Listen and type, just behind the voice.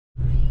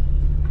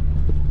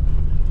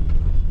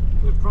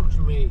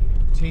approximately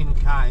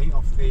 10k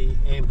off the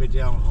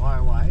Beadell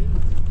Highway,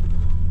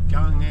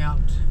 going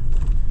out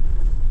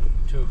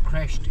to a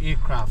crashed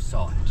aircraft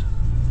site.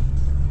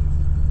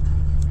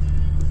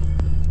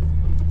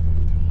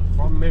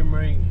 From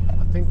memory,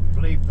 I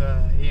believe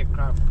the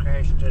aircraft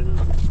crashed in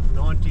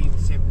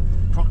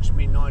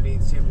approximately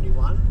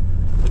 1971,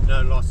 with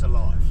no loss of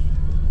life.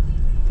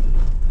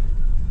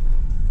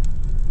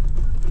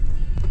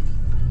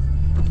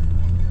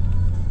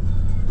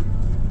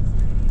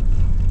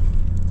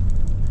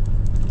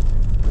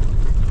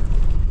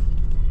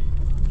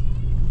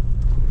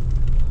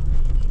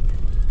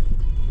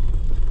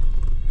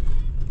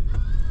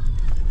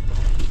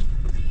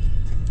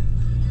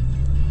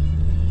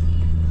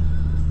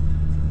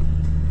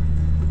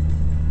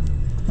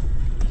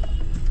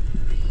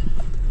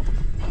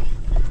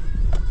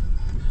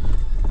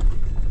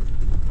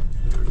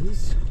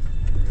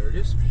 There it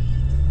is.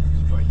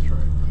 Straight through.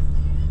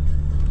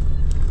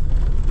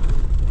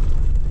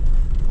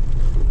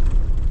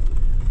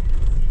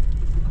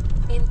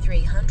 In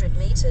 300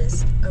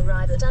 meters,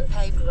 arrive at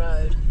unpaved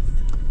road.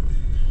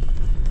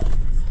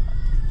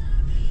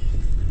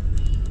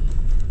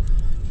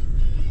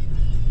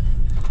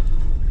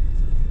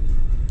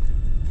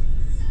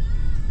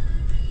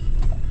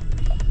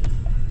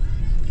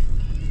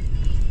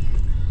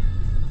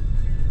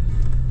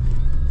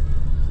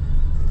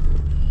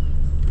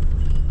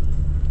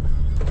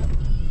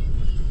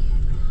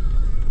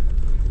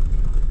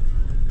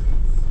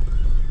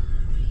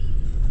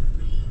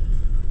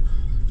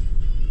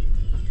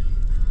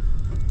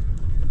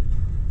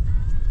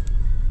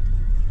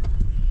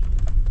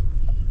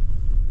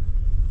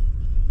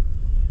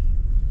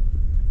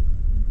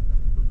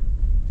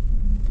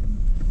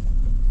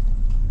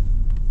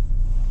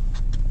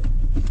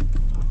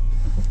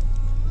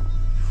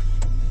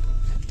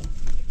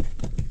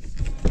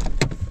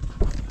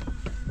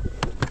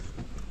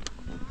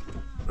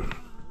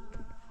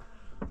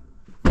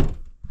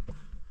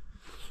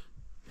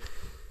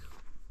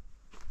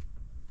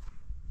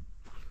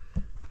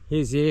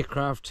 Here's the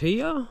aircraft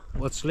here,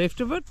 what's left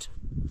of it.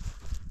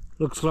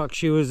 Looks like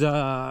she was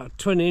a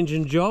twin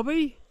engine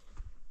jobby.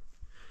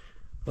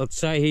 Let's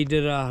say he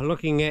did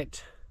looking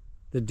at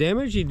the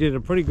damage, he did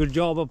a pretty good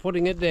job of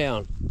putting it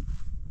down.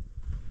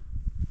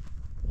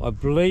 I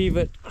believe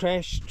it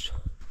crashed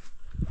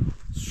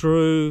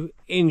through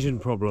engine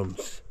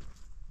problems.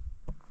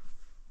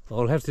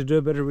 I'll have to do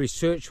a bit of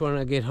research when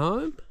I get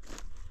home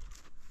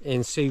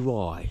and see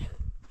why.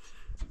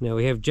 Now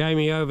we have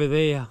Jamie over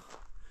there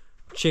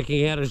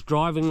checking out his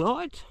driving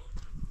light.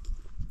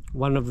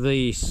 One of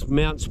the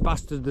mounts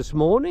busted this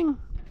morning.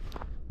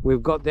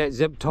 We've got that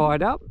zip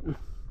tied up.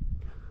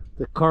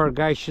 The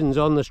corrugations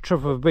on this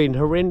trip have been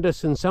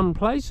horrendous in some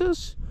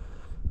places,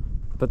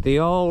 but the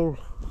old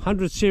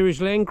 100 series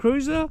Land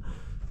Cruiser,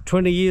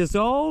 20 years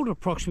old,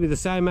 approximately the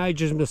same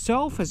age as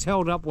myself, has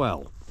held up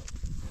well.